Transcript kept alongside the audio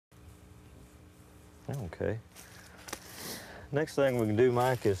Okay. Next thing we can do,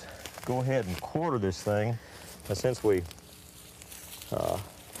 Mike, is go ahead and quarter this thing. Now, since we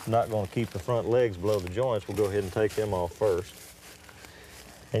not going to keep the front legs below the joints, we'll go ahead and take them off first.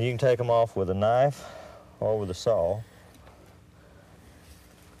 And you can take them off with a knife or with a saw.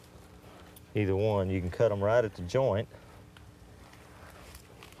 Either one. You can cut them right at the joint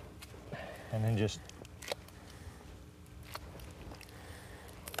and then just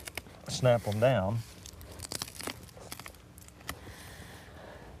snap them down.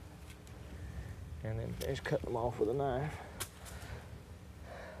 And then just cut them off with a knife.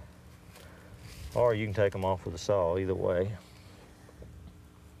 Or you can take them off with a saw, either way.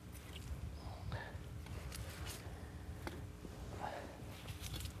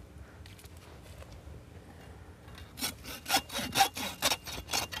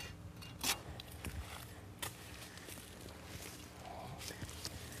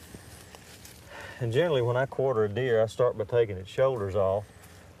 And generally when I quarter a deer, I start by taking its shoulders off,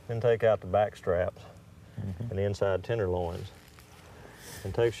 then take out the back straps and the inside tenderloins.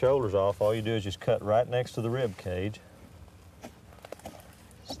 And take shoulders off, all you do is just cut right next to the rib cage,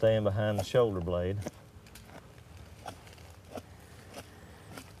 staying behind the shoulder blade.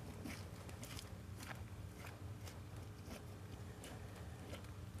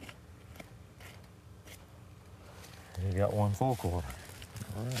 And you got one full quarter.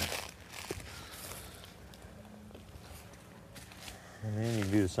 All right. And then you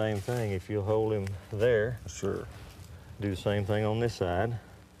do the same thing if you'll hold him there. Sure. Do the same thing on this side.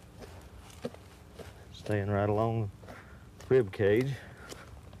 Staying right along the rib cage.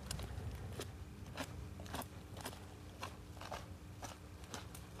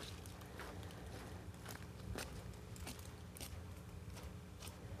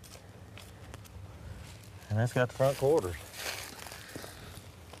 And that's got the front quarters.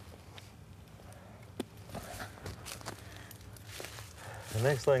 The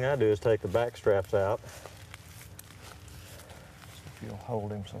next thing I do is take the back straps out. If you'll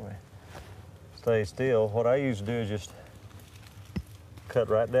hold him so he stays still. What I usually do is just cut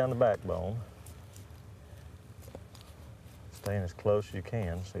right down the backbone, staying as close as you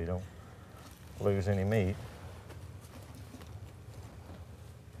can so you don't lose any meat.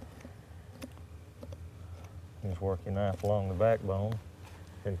 Just work your knife along the backbone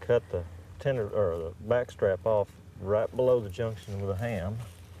and cut the the back strap off right below the junction with a ham.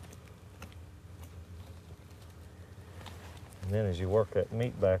 And then as you work that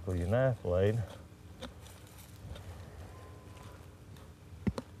meat back with your knife blade,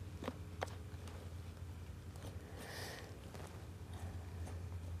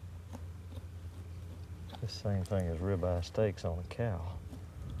 this same thing as ribeye steaks on a cow.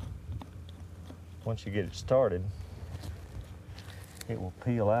 Once you get it started, it will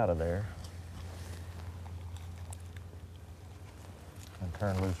peel out of there and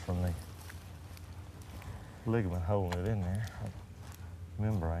turn loose from the ligament holding it in there,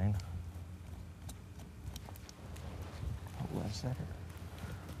 membrane. Hold on a second.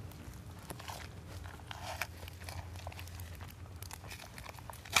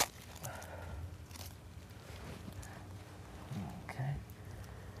 Okay.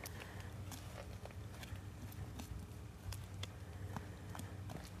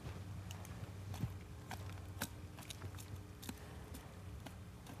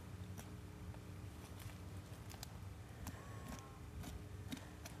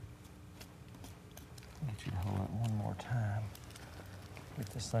 Get you to hold it one more time. Get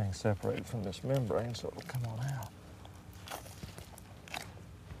this thing separated from this membrane so it'll come on out.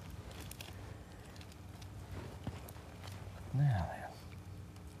 Now then,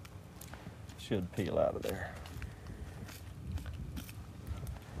 should peel out of there.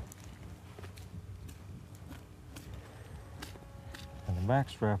 And the back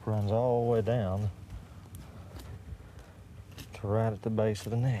strap runs all the way down to right at the base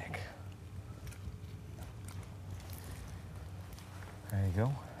of the neck. There you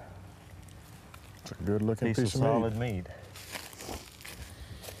go. It's a good looking Piece piece of of solid meat. meat.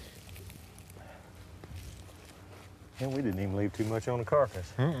 And we didn't even leave too much on the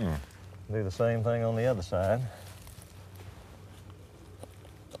carcass. Mm-mm. Do the same thing on the other side.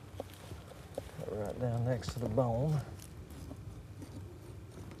 Cut right down next to the bone.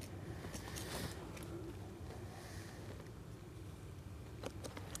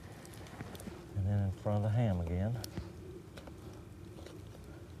 And then in front of the ham again.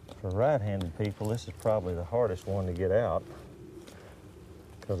 For right-handed people, this is probably the hardest one to get out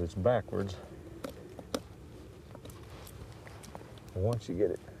because it's backwards. And once you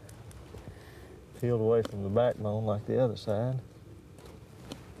get it peeled away from the backbone like the other side,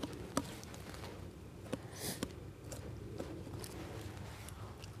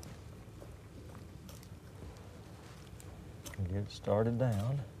 Get it started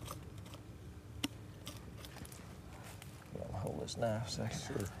down. I'll hold this knife a second.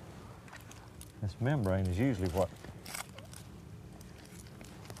 Sure. This membrane is usually what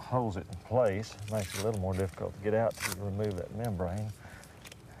holds it in place. It makes it a little more difficult to get out to remove that membrane.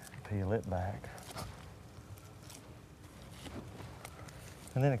 Peel it back.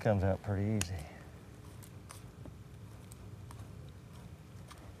 And then it comes out pretty easy.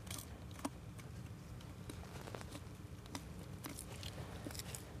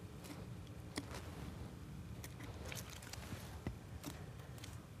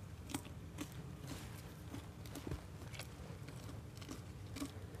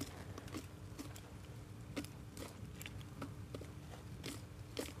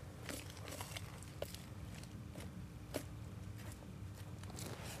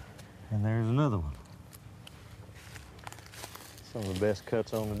 And there's another one. Some of the best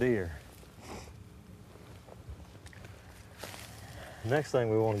cuts on the deer. Next thing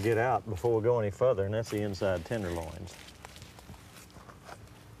we want to get out before we go any further, and that's the inside tenderloins.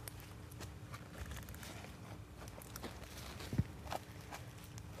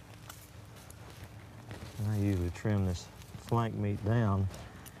 And I usually trim this flank meat down.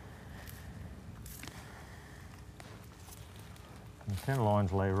 And the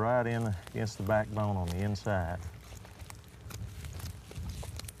tenderloins lay right in against the backbone on the inside.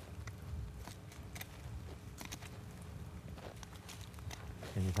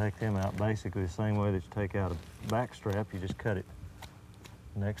 And you take them out basically the same way that you take out a back strap. You just cut it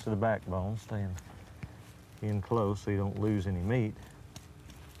next to the backbone, staying in close so you don't lose any meat.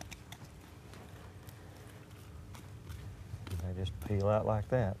 And they just peel out like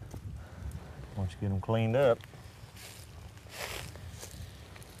that once you get them cleaned up.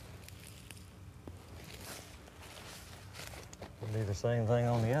 Do the same thing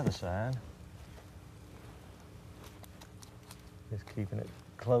on the other side. Just keeping it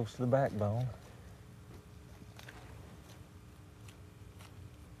close to the backbone.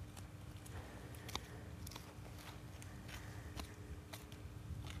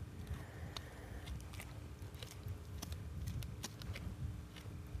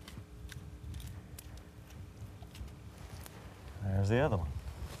 There's the other one.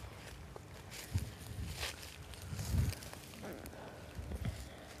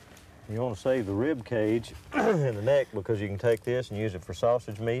 You want to save the rib cage and the neck because you can take this and use it for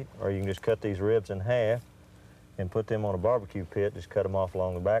sausage meat, or you can just cut these ribs in half and put them on a barbecue pit. Just cut them off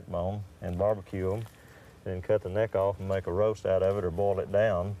along the backbone and barbecue them, then cut the neck off and make a roast out of it or boil it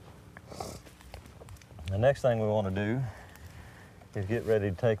down. The next thing we want to do is get ready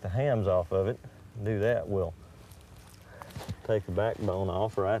to take the hams off of it. To do that, we'll take the backbone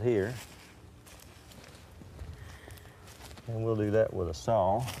off right here, and we'll do that with a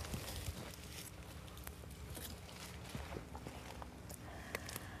saw.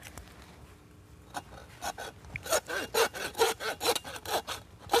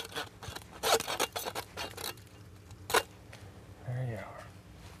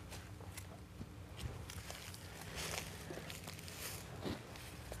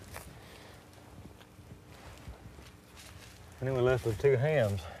 And then we're left with two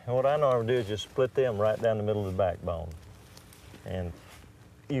hams. And what I normally do is just split them right down the middle of the backbone. And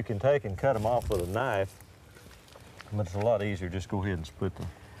you can take and cut them off with a knife, but it's a lot easier. Just go ahead and split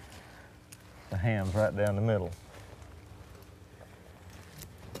the hams right down the middle.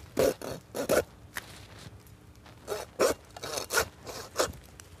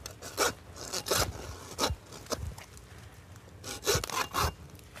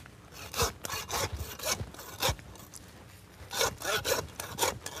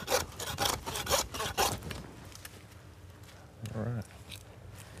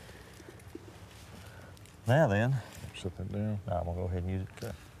 Now then, Set that down. I'm gonna go ahead and use it to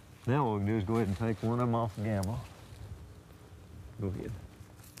cut. Now what we can do is go ahead and take one of them off the gamble. Go ahead.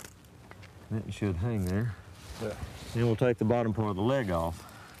 That should hang there. Yeah. Then we'll take the bottom part of the leg off.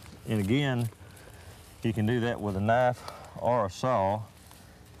 And again, you can do that with a knife or a saw.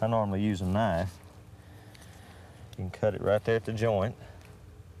 I normally use a knife. You can cut it right there at the joint.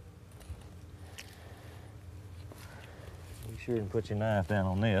 Be sure and put your knife down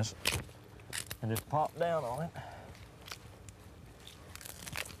on this and just pop down on it.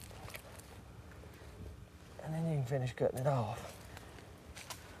 And then you can finish cutting it off.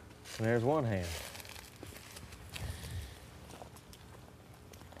 And there's one hand.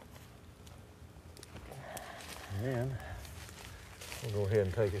 And then we'll go ahead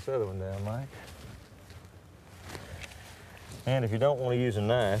and take this other one down, Mike. And if you don't want to use a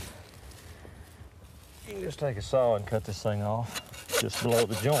knife, you can just take a saw and cut this thing off just below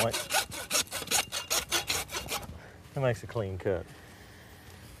the joint. It makes a clean cut.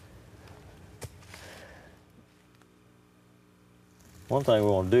 One thing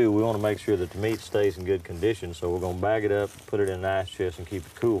we want to do, we want to make sure that the meat stays in good condition, so we're going to bag it up, put it in an ice chest, and keep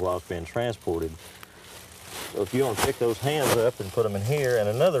it cool while it's being transported. So if you want to pick those hams up and put them in here, and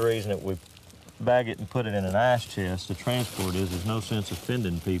another reason that we bag it and put it in an ice chest to transport is there's no sense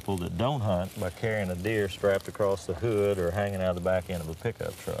offending people that don't hunt by carrying a deer strapped across the hood or hanging out of the back end of a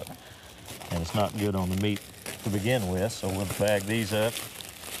pickup truck. And it's not good on the meat to begin with, so we'll bag these up,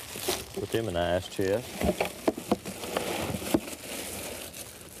 put them in the ice chest.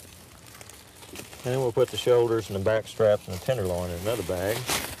 And then we'll put the shoulders and the back straps and the tenderloin in another bag.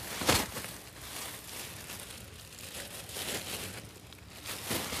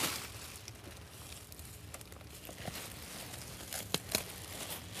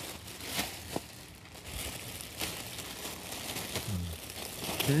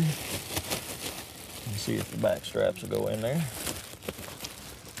 Okay. Let's see if the back straps will go in there.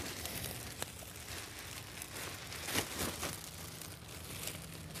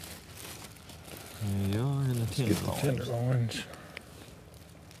 There you are, and the tenderloins. Tenderloins.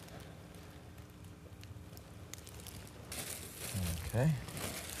 Okay.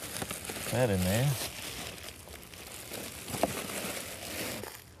 That in there.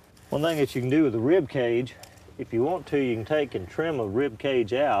 One thing that you can do with the rib cage, if you want to, you can take and trim a rib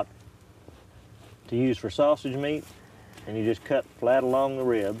cage out to use for sausage meat, and you just cut flat along the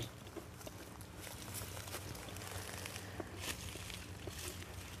ribs.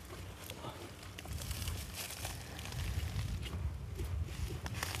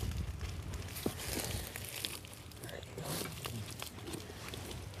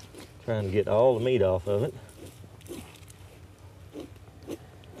 Trying to get all the meat off of it.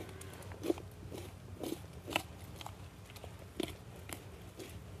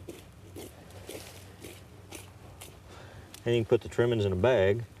 And you can put the trimmings in a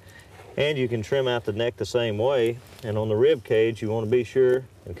bag. And you can trim out the neck the same way. And on the rib cage, you want to be sure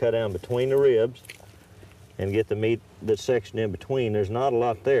and cut down between the ribs and get the meat that's sectioned in between. There's not a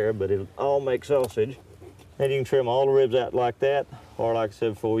lot there, but it'll all make sausage. And you can trim all the ribs out like that, or like I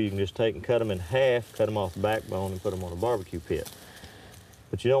said before, you can just take and cut them in half, cut them off the backbone, and put them on a barbecue pit.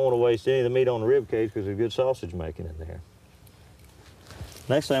 But you don't want to waste any of the meat on the rib cage because there's good sausage making in there.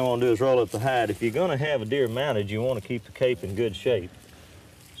 Next thing I want to do is roll up the hide. If you're going to have a deer mounted, you want to keep the cape in good shape.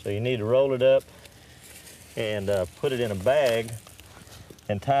 So you need to roll it up and put it in a bag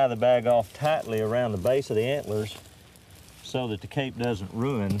and tie the bag off tightly around the base of the antlers so that the cape doesn't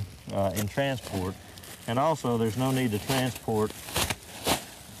ruin in transport. And also, there's no need to transport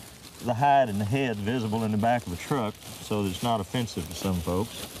the hide and the head visible in the back of a truck so that it's not offensive to some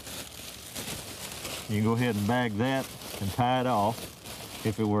folks. You can go ahead and bag that and tie it off.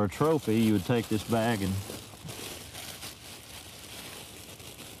 If it were a trophy, you would take this bag and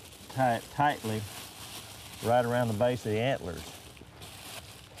tie it tightly right around the base of the antlers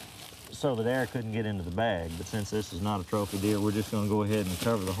so that air couldn't get into the bag. But since this is not a trophy deer, we're just going to go ahead and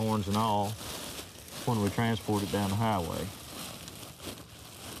cover the horns and all when we transport it down the highway.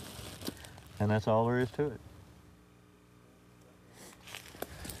 And that's all there is to it.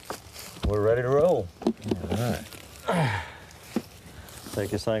 We're ready to roll. All right.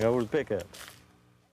 Take this thing over to the pickup.